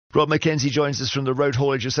Rod McKenzie joins us from the Road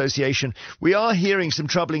Haulage Association. We are hearing some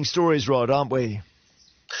troubling stories, Rod, aren't we?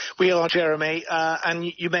 We are, Jeremy, and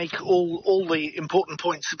you make all the important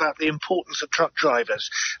points about the importance of truck drivers.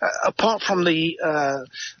 Apart from the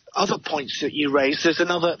other points that you raised,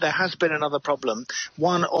 there has been another problem,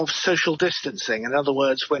 one of social distancing. In other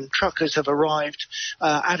words, when truckers have arrived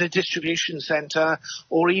at a distribution centre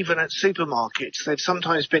or even at supermarkets, they've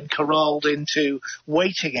sometimes been corralled into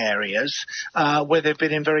waiting areas where they've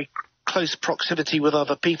been in very close proximity with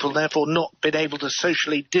other people, therefore not been able to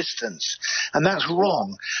socially distance. And that's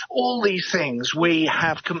wrong. All these things we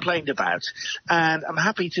have complained about. And I'm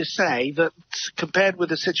happy to say that compared with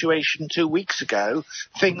the situation 2 weeks ago,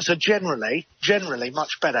 things are generally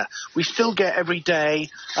much better. We still get every day,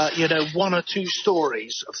 one or two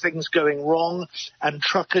stories of things going wrong and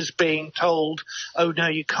truckers being told, oh, no,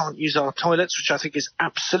 you can't use our toilets, which I think is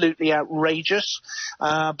absolutely outrageous,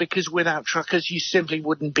 because without truckers, you simply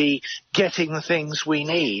wouldn't be getting the things we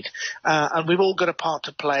need. And we've all got a part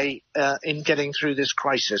to play in getting through this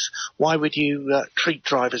crisis. Why would you treat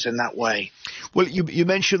drivers in that way? Well, you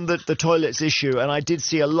mentioned the toilets issue, and I did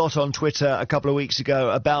see a lot on Twitter a couple of weeks ago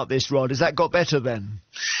about this, Rod. Has that got better then?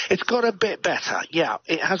 It's got a bit better, yeah.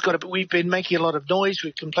 It has got we've been making a lot of noise.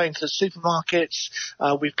 We've complained to the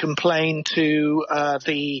supermarkets. We've complained to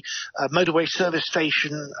the motorway service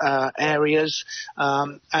station areas.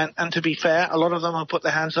 And to be fair, a lot of them have put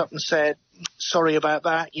their hands up and said, sorry about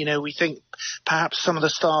that. We think perhaps some of the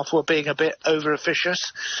staff were being a bit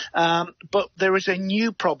over-officious. But there is a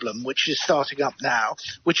new problem which is starting up now,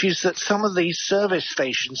 which is that some of these service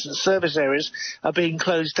stations and service areas are being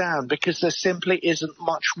closed down because there simply isn't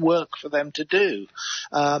much work for them to do.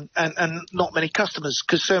 And not many customers,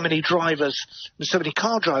 because so many drivers, so many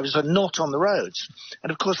car drivers are not on the roads.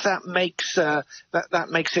 And of course that makes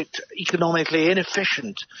it economically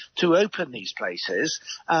inefficient to open these places.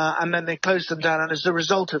 And then they close them down, and as a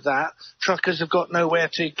result of that, truckers have got nowhere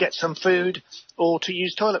to get some food or to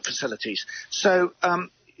use toilet facilities. So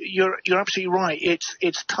you're absolutely right.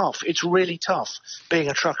 It's tough. It's really tough being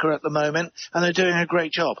a trucker at the moment, and they're doing a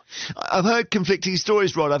great job. I've heard conflicting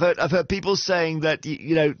stories, Rod. I've heard people saying that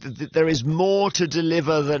there is more to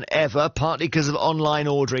deliver than ever, partly because of online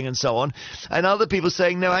ordering and so on, and other people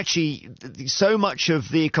saying no, actually, so much of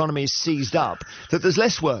the economy is seized up that there's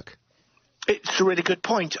less work. It's a really good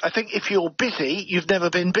point. I think if you're busy, you've never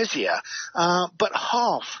been busier. But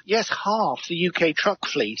half the UK truck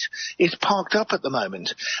fleet is parked up at the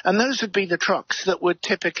moment. And those would be the trucks that would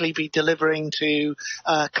typically be delivering to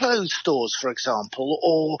clothes stores, for example,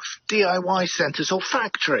 or DIY centres or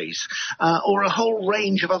factories, or a whole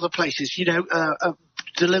range of other places,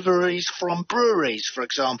 deliveries from breweries, for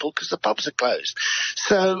example, because the pubs are closed.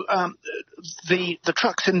 So the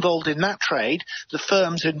trucks involved in that trade, the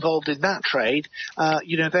firms involved in that trade,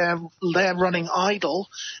 they're running idle,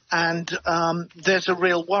 and there's a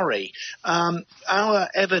real worry. Our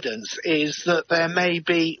evidence is that there may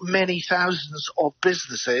be many thousands of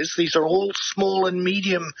businesses. These are all small and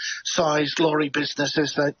medium-sized lorry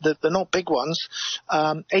businesses. They're not big ones.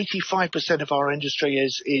 85% of our industry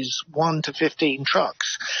is 1 to 15 trucks.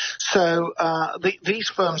 So these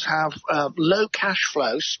firms have low cash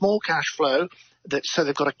flow, small cash flow. So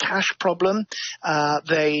they've got a cash problem.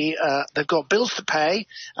 They've got bills to pay,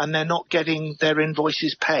 and they're not getting their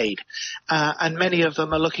invoices paid. And many of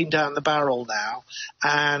them are looking down the barrel now.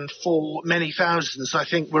 And for many thousands, I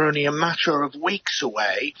think we're only a matter of weeks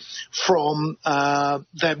away from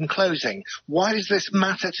them closing. Why does this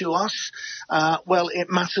matter to us? Well, it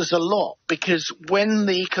matters a lot, because when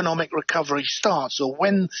the economic recovery starts, or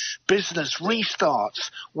when business restarts,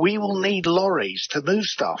 we will need lorries to move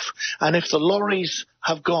stuff. And if the lorries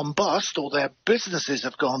have gone bust, or their businesses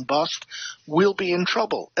have gone bust, we'll be in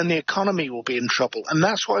trouble, and the economy will be in trouble. And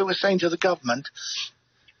that's why we're saying to the government,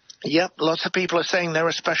 yep, lots of people are saying they're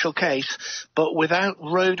a special case, but without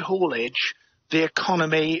road haulage, the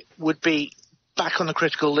economy would be back on the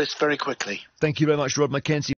critical list very quickly. Thank you very much, Rod McKenzie.